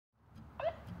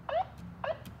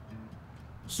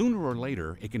Sooner or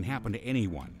later, it can happen to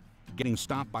anyone, getting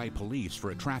stopped by police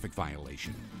for a traffic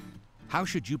violation. How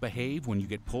should you behave when you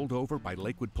get pulled over by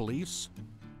Lakewood Police?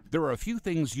 There are a few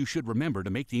things you should remember to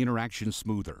make the interaction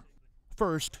smoother.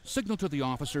 First, signal to the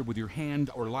officer with your hand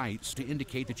or lights to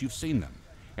indicate that you've seen them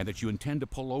and that you intend to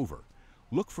pull over.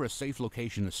 Look for a safe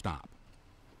location to stop.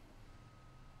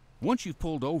 Once you've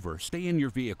pulled over, stay in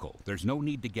your vehicle. There's no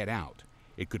need to get out.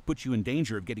 It could put you in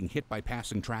danger of getting hit by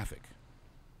passing traffic.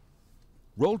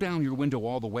 Roll down your window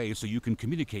all the way so you can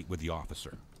communicate with the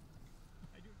officer.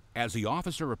 As the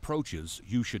officer approaches,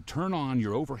 you should turn on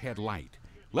your overhead light.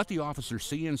 Let the officer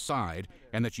see inside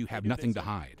and that you have nothing to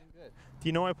hide. Do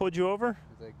you know I pulled you over?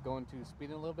 Is it going to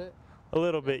speeding a little bit? A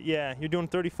little bit, yeah. You're doing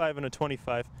 35 and a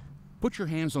 25. Put your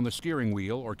hands on the steering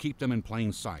wheel or keep them in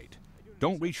plain sight.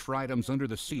 Don't reach for items under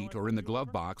the seat or in the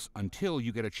glove box until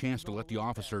you get a chance to let the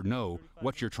officer know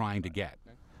what you're trying to get.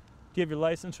 Do you have your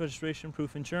license, registration,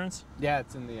 proof, insurance? Yeah,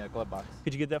 it's in the glove box.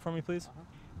 Could you get that for me, please?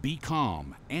 Be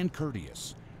calm and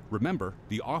courteous. Remember,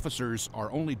 the officers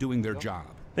are only doing their job.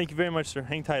 Thank you very much, sir.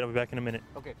 Hang tight. I'll be back in a minute.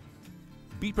 Okay.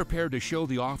 Be prepared to show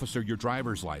the officer your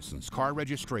driver's license, car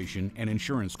registration, and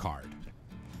insurance card.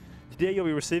 Today you'll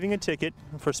be receiving a ticket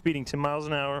for speeding 10 miles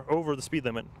an hour over the speed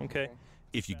limit, okay?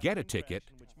 If you get a ticket,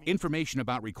 information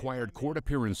about required court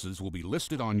appearances will be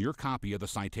listed on your copy of the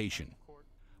citation.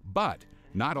 But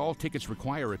not all tickets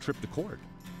require a trip to court.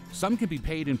 Some can be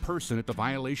paid in person at the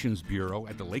Violations Bureau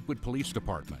at the Lakewood Police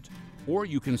Department, or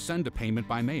you can send a payment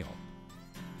by mail.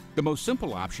 The most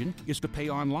simple option is to pay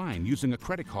online using a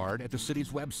credit card at the city's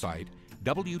website,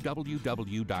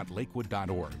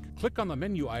 www.lakewood.org. Click on the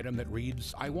menu item that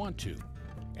reads, I want to,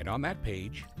 and on that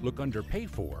page, look under Pay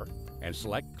For and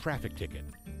select Traffic Ticket.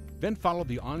 Then follow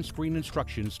the on-screen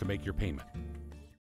instructions to make your payment.